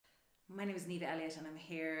My name is Neva Elliott, and I'm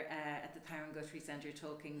here at the Power and Guthrie Centre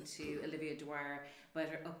talking to Olivia Dwyer about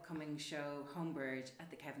her upcoming show Homebird at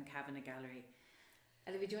the Kevin Kavanagh Gallery.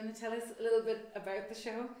 Olivia, do you want to tell us a little bit about the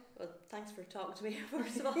show? Well, thanks for talking to me,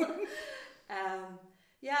 first of all.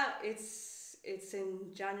 Yeah, it's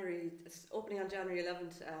in January. It's opening on January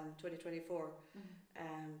 11th, 2024.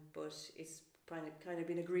 But it's kind of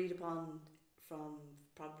been agreed upon from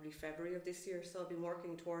probably February of this year. So I've been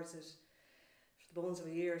working towards it for the bones of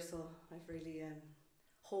a year. So I've really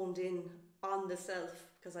honed in on the self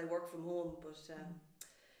because I work from home. But So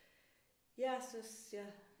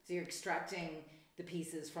you're extracting the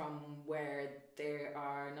pieces from where they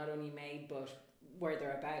are not only made but where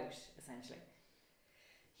they're about, essentially.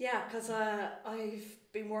 Yeah, because I've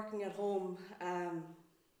been working at home,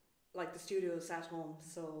 like the studio's at home,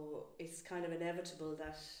 so it's kind of inevitable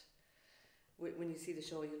that when you see the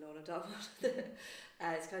show you'll know what I'm talking about.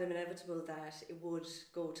 It's kind of inevitable that it would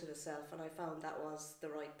go to the self, and I found that was the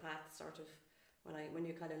right path, sort of, when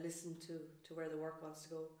you kind of listen to where the work wants to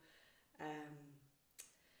go.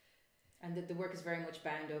 And the work is very much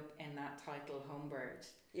bound up in that title, Homebird.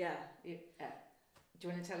 Yeah. Do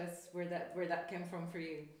you want to tell us where that came from for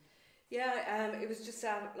you? Yeah, it was just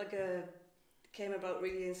came about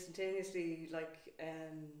really instantaneously, like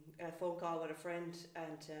a phone call with a friend,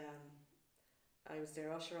 and I was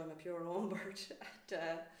their usher on a pure Homebird,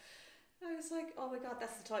 and I was like, oh my god,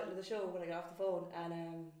 that's the title of the show when I got off the phone,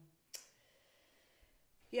 and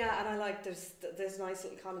and I like there's nice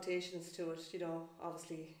little connotations to it,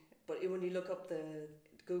 obviously. But when you look up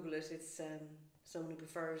Google it, it's someone who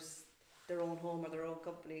prefers their own home or their own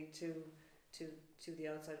company to the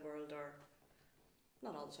outside world, or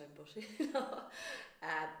not all the time, but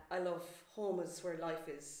I love home is where life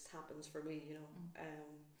happens for me,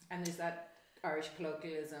 And there's that Irish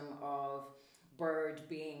colloquialism of bird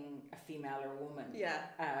being a female or woman.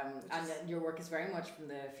 Yeah. And your work is very much from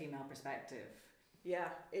the female perspective. Yeah,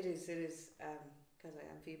 it is because I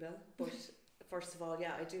am female, but first of all,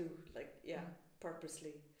 yeah, I do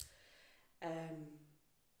purposely.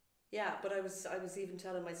 But I was even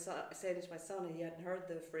telling my son, saying it to my son, and he hadn't heard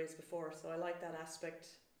the phrase before, so I like that aspect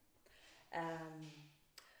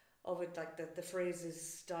of it, like the phrase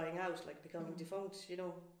is dying out, like becoming defunct,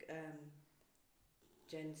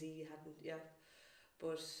 Gen Z hadn't yet,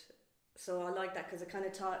 but so I like that because it kind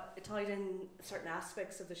of tied in certain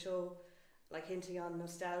aspects of the show, like hinting on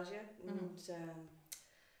nostalgia and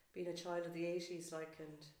being a child of the 80s,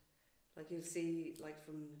 and you'll see, like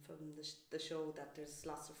from the show, that there's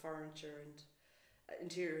lots of furniture and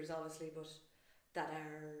interiors, obviously, but that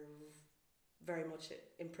are very much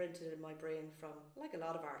imprinted in my brain from, like a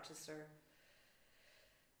lot of artists are.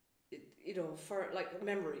 For like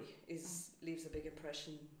memory leaves a big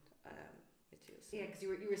impression with you. So. Yeah, because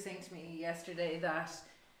you were saying to me yesterday that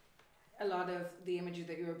a lot of the imagery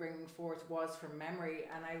that you were bringing forth was from memory,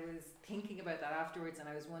 and I was thinking about that afterwards, and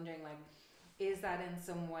I was wondering, like, is that in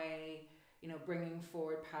some way, bringing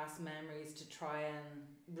forward past memories to try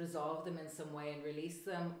and resolve them in some way and release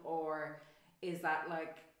them, or is that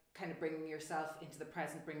like kind of bringing yourself into the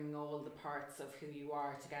present, bringing all the parts of who you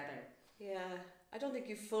are together? Yeah, I don't think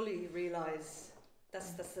you fully realise I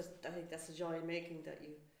think that's the joy in making, that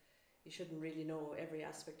you shouldn't really know every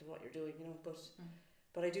aspect of what you're doing,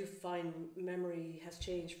 but I do find memory has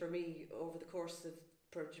changed for me over the course of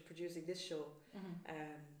producing this show.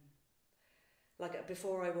 Like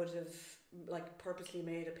before, I would have like purposely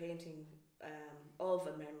made a painting of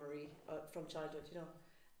a memory from childhood,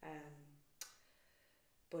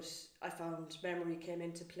 but I found memory came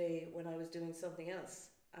into play when I was doing something else,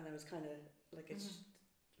 and I was kind of like it's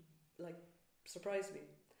like surprised me.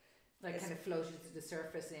 Like kind of floated to the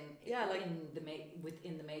surface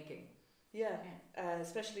within the making. Yeah.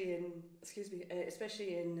 Especially in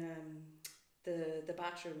the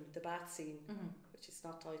bathroom, the bath scene, which is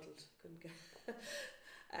not titled. Couldn't get.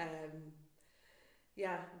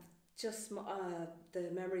 Just the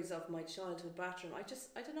memories of my childhood bathroom. I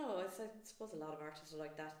don't know. I suppose a lot of artists are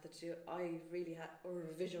like that. I really had, or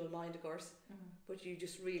a visual mind, of course, but you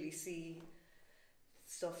just really see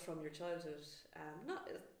stuff from your childhood.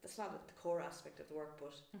 That's not the core aspect of the work,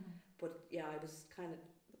 but yeah, I was kind of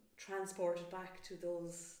transported back to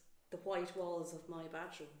the white walls of my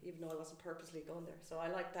bathroom, even though I wasn't purposely going there. So I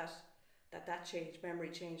like that memory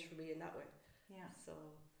changed for me in that way. Yeah. So.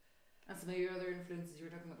 And some of your other influences you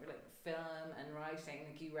were talking about were like film and writing.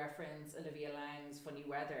 Like you reference Olivia Laing's Funny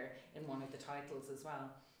Weather in one of the titles as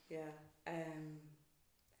well. Yeah.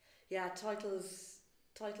 Titles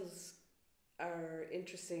are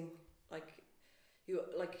interesting.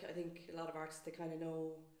 I think a lot of artists, they kind of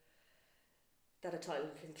know that a title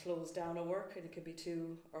can close down a work, and it can be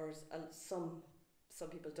two, or some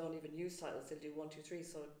people don't even use titles, they'll do 1, 2, 3,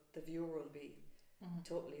 so the viewer will be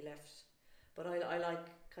totally left. But I like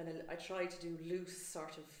I try to do loose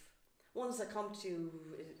sort of ones that come to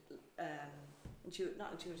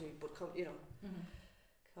not intuitively, but come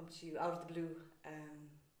come to you out of the blue.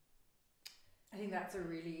 I think that's a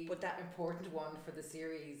really important one for the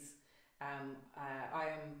series. I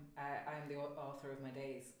am the author of my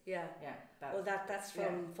days. Yeah. That's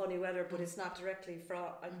from Funny Weather, but it's not directly from.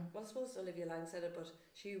 I suppose Olivia Lang said it, but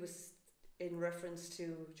she was in reference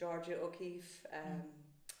to Georgia O'Keeffe,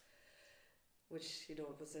 which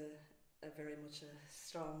was a very much a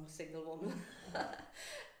strong single woman.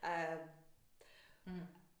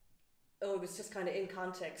 It was just kind of in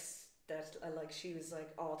context that she was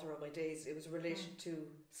like author of my days. It was a relation to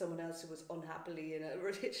someone else who was unhappily in a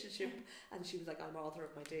relationship, and she was like, I'm author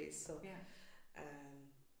of my days. So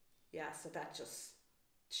so that just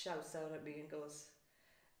shouts out at me and goes,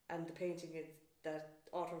 and the painting that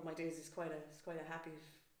author of my days is quite a happy.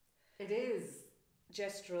 It is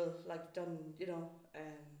gestural, like done,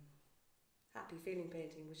 happy feeling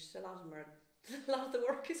painting, which a lot of them are. A lot of the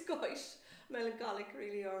work is quite melancholic,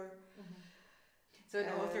 really, or. So in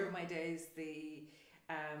Author of My Days, the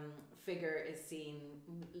figure is seen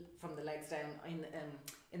from the legs down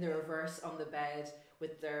in the reverse on the bed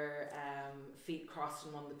with their feet crossed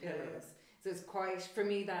on one of the pillows. So it's quite, for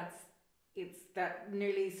me, it's that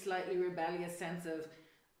nearly slightly rebellious sense of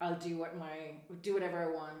I'll do whatever I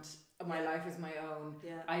want. My life is my own.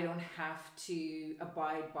 Yeah. I don't have to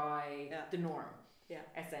abide by the norm. Yeah.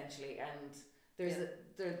 Essentially, and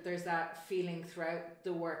there's that feeling throughout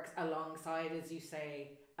the work alongside, as you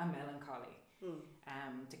say, a melancholy.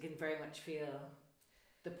 To can very much feel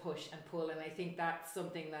the push and pull, and I think that's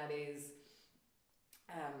something that is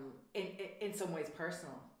in some ways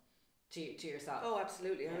personal to yourself. Oh,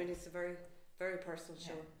 absolutely. I mean, it's a very, very personal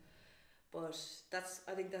show, but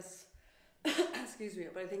I think that's excuse me,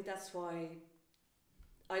 but I think that's why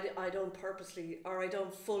I don't purposely, or I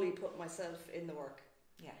don't fully put myself in the work.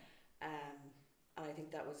 Yeah. And I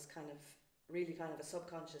think that was really a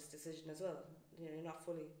subconscious decision as well. You're not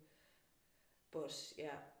fully, but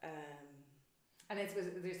and it's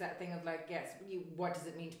there's that thing of what does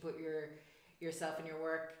it mean to put yourself in your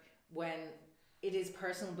work when it is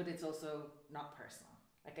personal, but it's also not personal.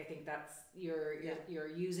 Like, I think that's you're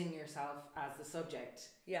using yourself as the subject,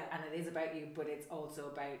 and it is about you, but it's also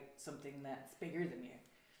about something that's bigger than you.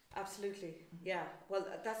 Absolutely, yeah. Well,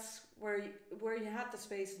 that's where you have the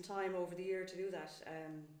space and time over the year to do that.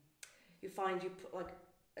 You find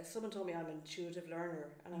someone told me I'm an intuitive learner,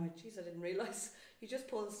 and I'm like, geez, I didn't realize you just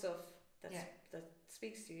pull stuff that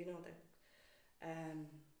speaks to you,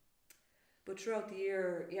 But throughout the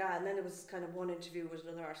year, and then it was kind of one interview with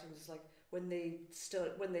another artist, and it's like when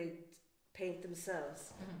they paint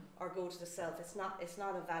themselves or go to the self, it's not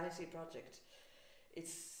a vanity project.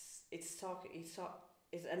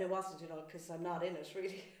 And it wasn't, because I'm not in it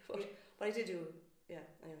really. But I did do,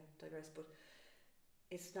 anyway, digress. But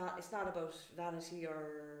it's not about vanity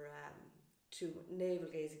or to navel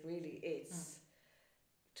gazing really. It's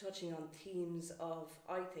touching on themes of,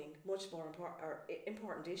 I think, much more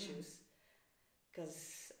important issues.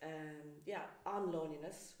 Because on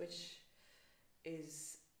loneliness, which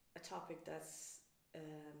is a topic that's I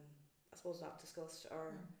suppose not discussed,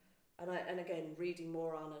 or and again reading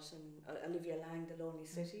more on it, and Olivia Lang, The Lonely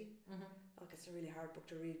City. It's a really hard book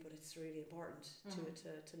to read, but it's really important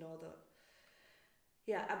to know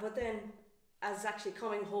that. But then as actually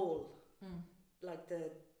coming whole,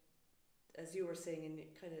 as you were saying, and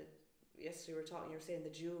kind of yesterday we were talking, you were saying the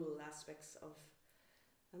dual aspects of.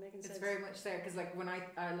 It's very much there, because when I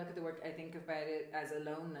look at the work, I think about it as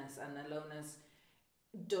aloneness, and aloneness.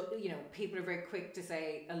 People are very quick to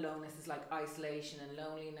say aloneness is like isolation and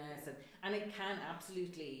loneliness, and it can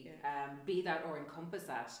absolutely be that or encompass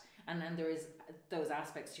that. And then there is those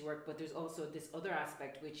aspects to your work, but there's also this other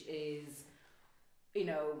aspect, which is,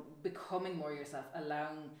 becoming more yourself,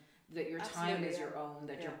 allowing that your time is your own,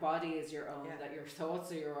 that your body is your own, that your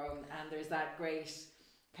thoughts are your own, and there's that great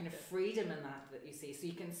kind of freedom in that you see. So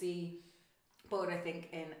you can see both, I think,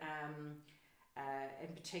 in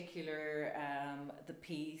particular the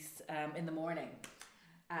piece in the morning.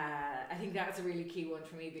 I think that's a really key one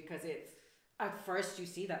for me, because it's, at first you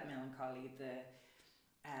see that melancholy, the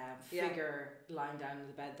figure lying down in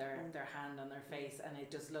the bed, their hand on their face, and it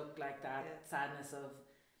does look like that sadness of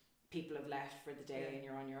people have left for the day and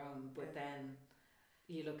you're on your own. But then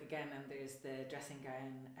you look again, and there's the dressing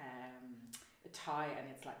gown, a tie, and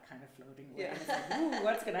it's kind of floating away. And it's ooh,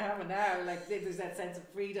 what's going to happen now? There's that sense of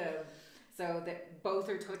freedom. So that both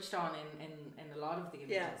are touched on in a lot of the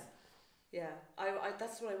images. Yeah. I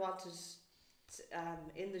that's what I wanted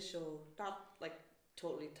in the show. Not like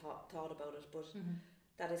totally thought about it, but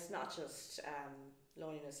that it's not just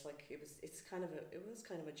loneliness. Like it was kind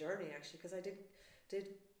of a journey actually, because I did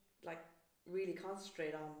like really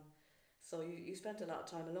concentrate on. So you spent a lot of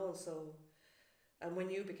time alone. So, and when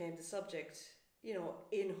you became the subject, you know,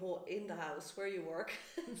 in the house where you work,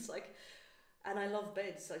 it's like, and I love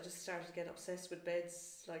beds. I just started to get obsessed with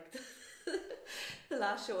beds. Like the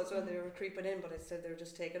last show was when they were creeping in, but I said they were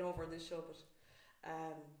just taking over in this show. But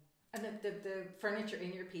and the furniture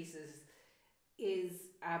in your pieces is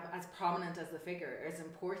as prominent as the figure, as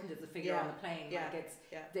important as the figure on the plane. Like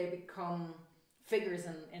they become figures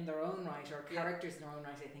in their own right, or characters in their own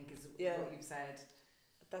right, I think is what you've said.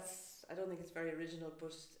 I don't think it's very original,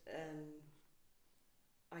 but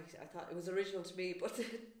I thought it was original to me, but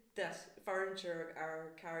that furniture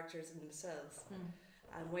are characters in themselves.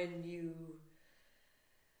 And when you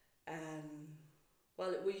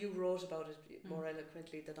you wrote about it more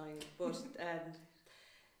eloquently than I, but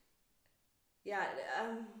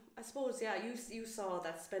I suppose you saw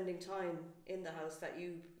that spending time in the house, that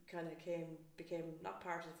you kind of became not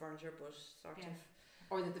part of the furniture, but sort of,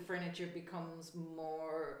 or that the furniture becomes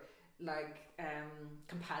more like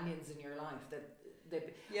companions in your life.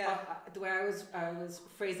 The way I was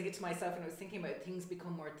phrasing it to myself, and I was thinking about things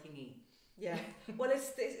become more thingy. Yeah, well, it's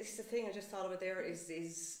the thing I just thought about there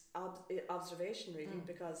is observation really,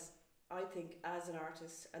 because I think as an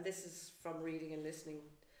artist, and this is from reading and listening,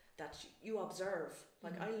 that you observe.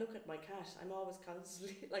 Like I look at my cat, I'm always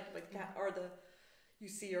constantly like my cat, or you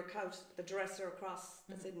see your couch, the dresser across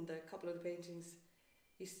that's in the couple of the paintings.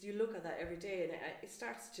 You look at that every day, and it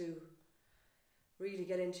starts to really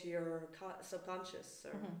get into your subconscious.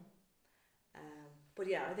 Or, but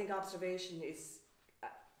yeah, I think observation is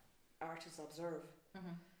artists observe.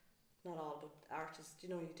 Not all, but artists, you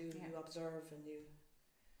observe and you.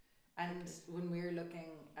 And when we're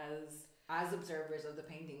looking as observers of the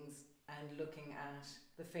paintings and looking at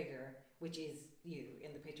the figure, which is you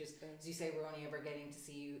in the pictures, as you say, we're only ever getting to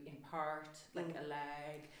see you in part, like a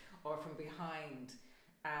leg or from behind.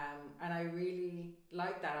 And I really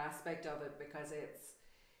like that aspect of it, because it's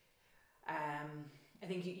I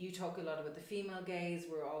think you talk a lot about the female gaze.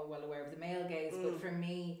 We're all well aware of the male gaze, but for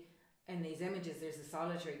me, in these images, there's a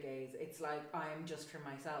solitary gaze. It's like I'm just for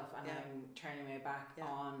myself, and I'm turning my back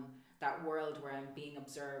on that world where I'm being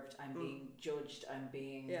observed, I'm being judged, I'm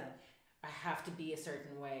being I have to be a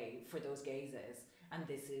certain way for those gazes, and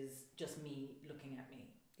this is just me looking at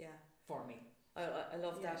me for me. I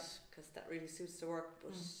love that, because that really suits the work.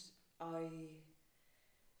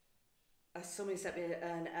 But somebody sent me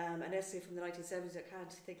an essay from the 1970s. I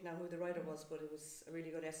can't think now who the writer was, but it was a really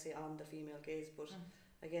good essay on the female gaze. But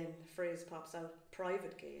again, the phrase pops out,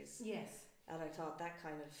 private gaze. Yes. And I thought that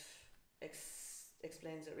kind of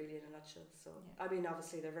explains it really in a nutshell. So I mean,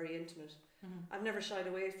 obviously they're very intimate. I've never shied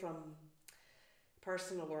away from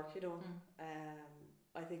personal work, you know.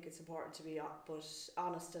 I think it's important to be but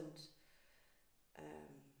honest and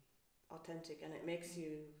authentic, and it makes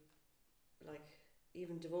you, like,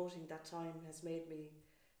 even devoting that time has made me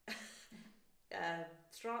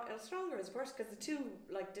stronger as a person, because the two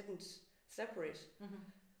like didn't separate.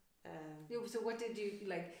 So what did you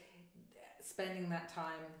like, spending that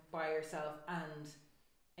time by yourself and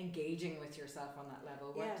engaging with yourself on that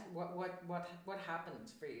level? What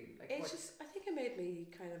happened for you? Like, it's just, I think it made me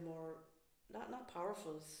kind of more not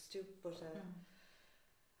powerful, stupid, but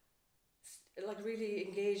like really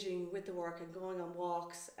engaging with the work and going on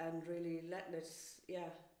walks and really letting it.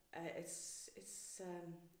 It's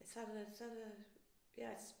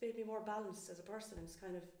made me more balanced as a person. It's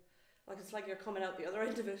kind of like, it's like you're coming out the other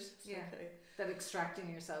end of it. That extracting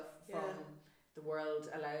yourself from the world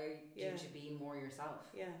allow you to be more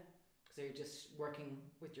yourself. So you're just working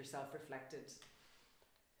with yourself reflected.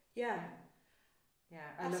 I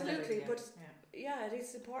absolutely. But it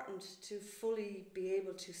is important to fully be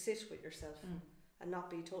able to sit with yourself and not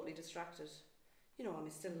be totally distracted. You know, I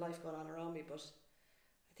mean, still life going on around me, but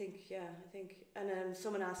I think, and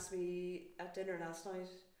someone asked me at dinner last night,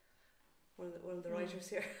 one of the writers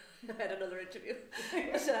here, I had another interview,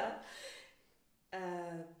 but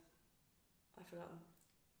I've forgotten.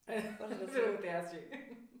 What did I say? What they asked you?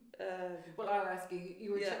 Well, I'll ask you.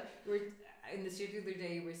 You were in the studio the other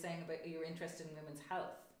day. You were saying about you're interested in women's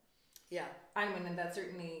health. I mean, and that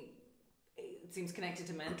certainly, it seems connected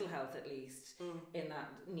to mental health, at least, in that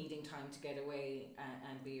needing time to get away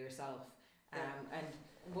and be yourself. And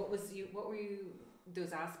what were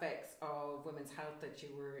those aspects of women's health that you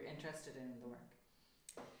were interested in the work?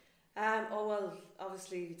 Well,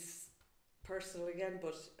 obviously personal again,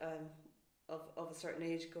 but of a certain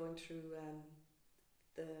age going through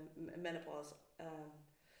the menopause.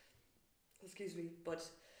 Excuse me, but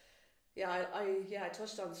yeah, I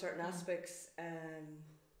touched on certain aspects.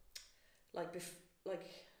 Like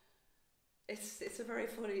it's a very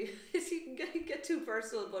funny. You can get too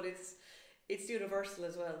personal, but it's universal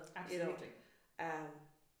as well. Absolutely.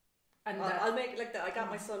 And I'll make like that. I got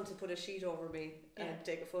my son to put a sheet over me and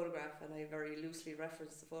take a photograph, and I very loosely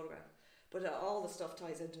referenced the photograph. But all the stuff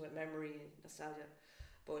ties into it, memory and nostalgia.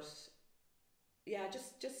 But yeah,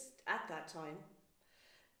 just at that time,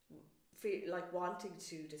 like wanting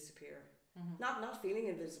to disappear, not feeling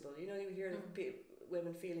invisible. You hear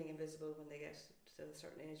women feeling invisible when they get to a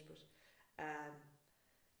certain age, but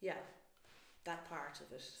yeah, that part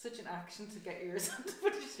of it. Such an action to get your son to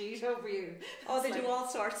put a sheet over you. Oh, they do all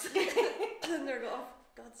sorts. And they're going, oh,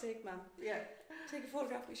 for God's sake, man. Yeah. Take a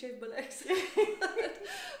photograph of me shaving my legs.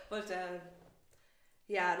 But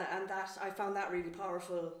yeah, and that I found that really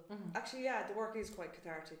powerful. Actually, yeah, the work is quite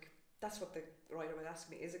cathartic. That's what the writer was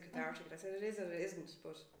asking me. Is it cathartic? And I said it is and it isn't.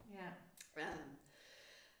 But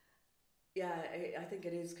yeah, I think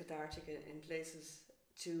it is cathartic in places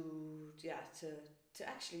to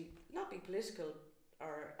actually not be political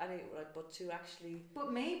or any, but to actually...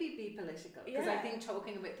 But maybe be political. Because I think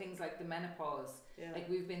talking about things like the menopause, like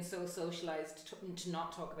we've been so socialised to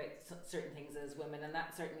not talk about certain things as women, and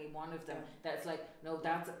that's certainly one of them. That's like, no,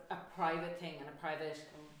 that's a private thing and a private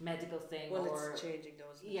medical thing. Well, it's changing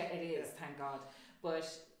those. Yeah, it is, thank God. But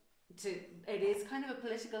it is kind of a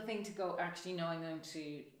political thing to go, actually, no, I'm going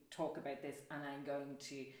to talk about this and I'm going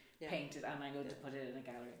to paint it and I'm going to put it in a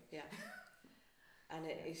gallery. Yeah. And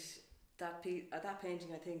that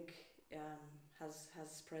painting, I think,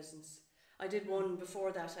 has presence. I did one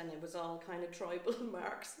before that, and it was all kind of tribal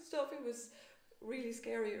marks and stuff. It was really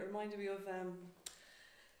scary. It reminded me of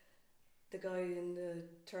the guy in the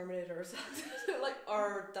Terminator or something,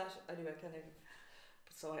 anyway, kind of.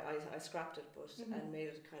 So I scrapped it, and made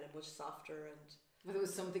it kind of much softer and. But it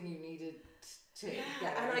was something you needed to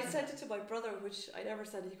get. And I sent it to my brother, which I never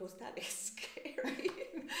said. He goes, "That is scary."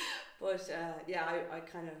 But I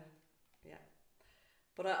kind of,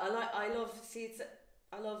 but I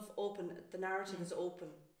love open. The narrative is open,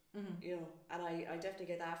 and I definitely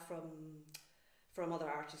get that from other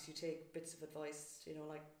artists. You take bits of advice,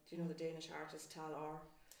 like the Danish artist Tal Orr.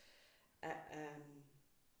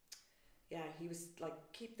 He was like,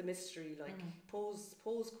 keep the mystery, like pose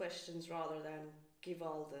questions rather than give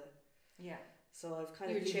all the So I've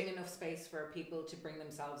kind of leaving enough space for people to bring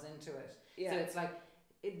themselves into it. Yeah. So it's like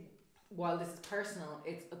while this is personal,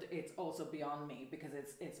 it's also beyond me because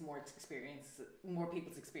it's more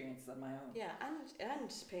people's experience than my own. Yeah,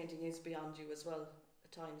 and painting is beyond you as well.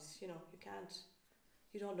 At times, you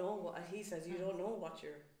don't know what he says. You don't know what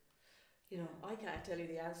you're. I can't tell you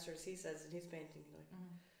the answers he says in his painting.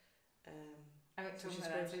 I mean, talking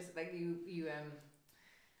about answers, like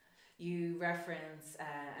you reference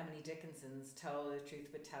Emily Dickinson's "Tell the Truth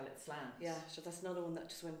but Tell It Slant." Yeah, so that's another one that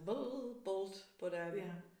just went bolt. But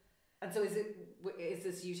And so is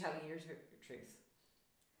this you telling your truth?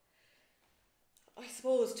 I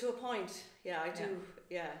suppose to a point. Yeah, I do.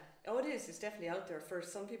 Yeah. Oh, it is. It's definitely out there. For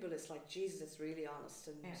some people, it's like, Jesus, it's really honest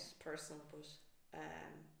and personal, but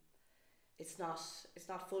it's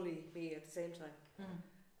not fully me at the same time.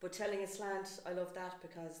 But telling a slant, I love that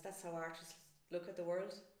because that's how artists look at the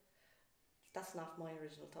world. That's not my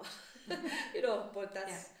original thought, but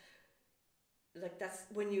that's that's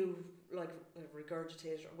when you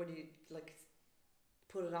regurgitate or when you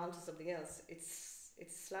put it onto something else.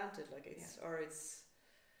 It's slanted, or it's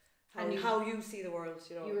how you see the world.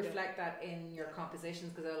 You reflect that in your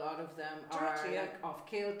compositions because a lot of them are off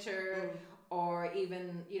kilter, or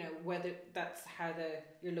even whether that's how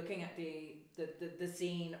you're looking at the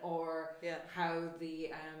scene or how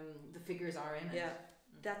the figures are in it. Yeah,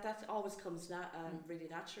 that always comes really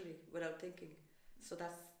naturally without thinking. So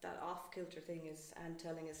that off kilter thing and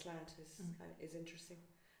telling a slant is interesting.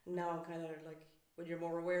 Now I'm kind of like, when you're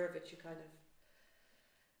more aware of it, you kind of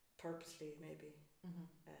purposely maybe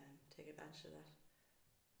take advantage of that.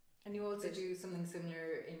 And you also do something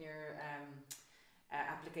similar in your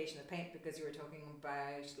application of paint, because you were talking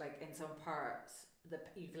about like in some parts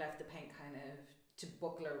you've left the paint kind of to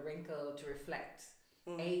buckle or wrinkle to reflect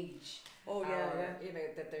age.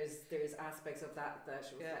 That there's aspects of that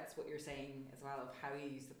reflects what you're saying as well, of how you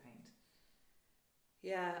use the paint.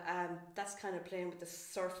 That's kind of playing with the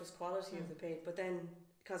surface quality of the paint, but then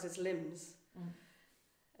because it's limbs,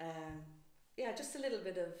 just a little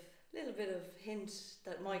bit of hint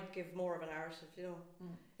that might give more of a narrative.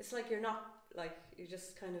 It's like you're not like, you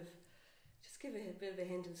just kind of just give a bit of a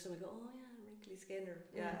hint and someone go, oh yeah, crinkly skin, or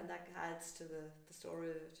and that adds to the story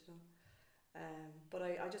of it, you know. But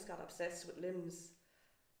I just got obsessed with limbs,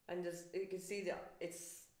 and just you can see that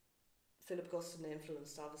it's Philip Guston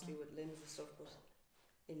influenced obviously with limbs and stuff, but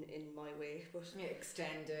in my way, but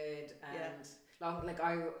extended and long. Like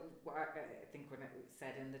I think what it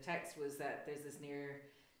said in the text was that there's this near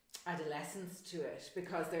adolescence to it,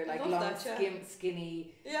 because they're like long,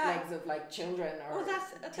 skinny legs of like children or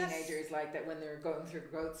teenagers, like that when they're going through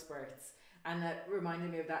growth spurts, and that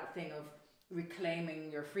reminded me of that thing of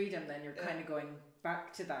reclaiming your freedom. Then you're kind of going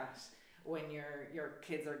back to that when your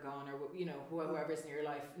kids are gone, or you know, whoever's in your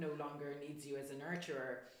life no longer needs you as a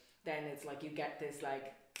nurturer. Then it's like you get this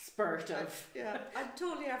like spurt of I'm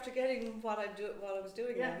totally after getting what I was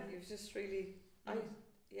doing. You've just really when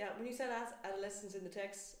you said adolescence in the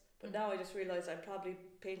text, but now I just realised I'm probably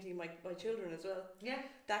painting my children as well. Yeah,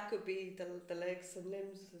 that could be the legs and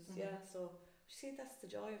limbs. So you see, that's the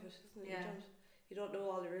joy of it, isn't it? You don't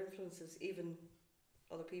know all your influences, even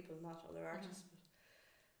other people, not other artists.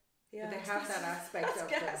 But they have that aspect of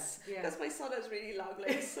them. Because my son has really long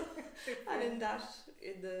legs, so. And in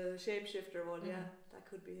the shapeshifter one, that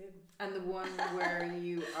could be him. And the one where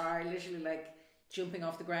you are literally like jumping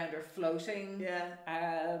off the ground or floating.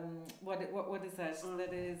 What is that?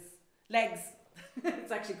 That is legs.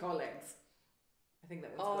 It's actually called legs. I think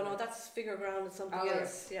that one's no, that's figure ground and something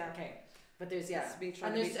else. Okay. But there's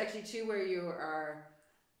and there's actually two where you are.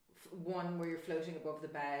 One where you're floating above the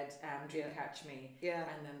bed, Dream Catch Me.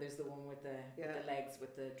 And then there's the one with the legs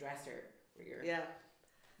with the dresser where you're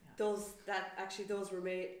those were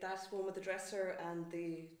made. That one with the dresser and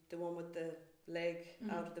the one with the leg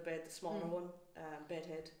out of the bed, the smaller one,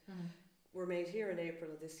 bedhead, were made here in April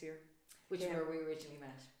of this year. Which where we originally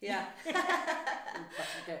met.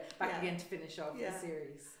 Back again to finish off the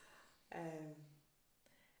series.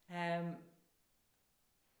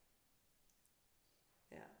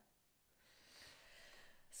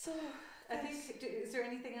 So I think, is there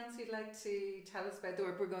anything else you'd like to tell us about the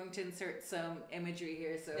work? We're going to insert some imagery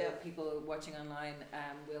here, so people watching online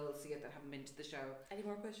will see it that haven't been to the show. Any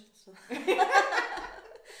more questions?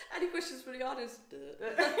 Any questions for the audience?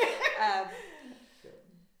 I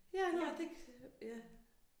think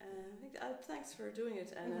thanks for doing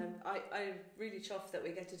it, and I'm really chuffed that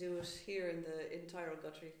we get to do it here in Tyrone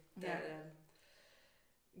Guthrie.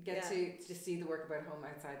 Get to see the work about home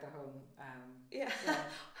outside the home.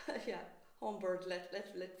 Home bird let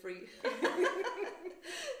free.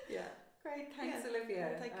 Great, thanks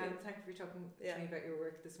Olivia. Thank you. Thank you for talking to me about your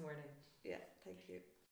work this morning. Thank you.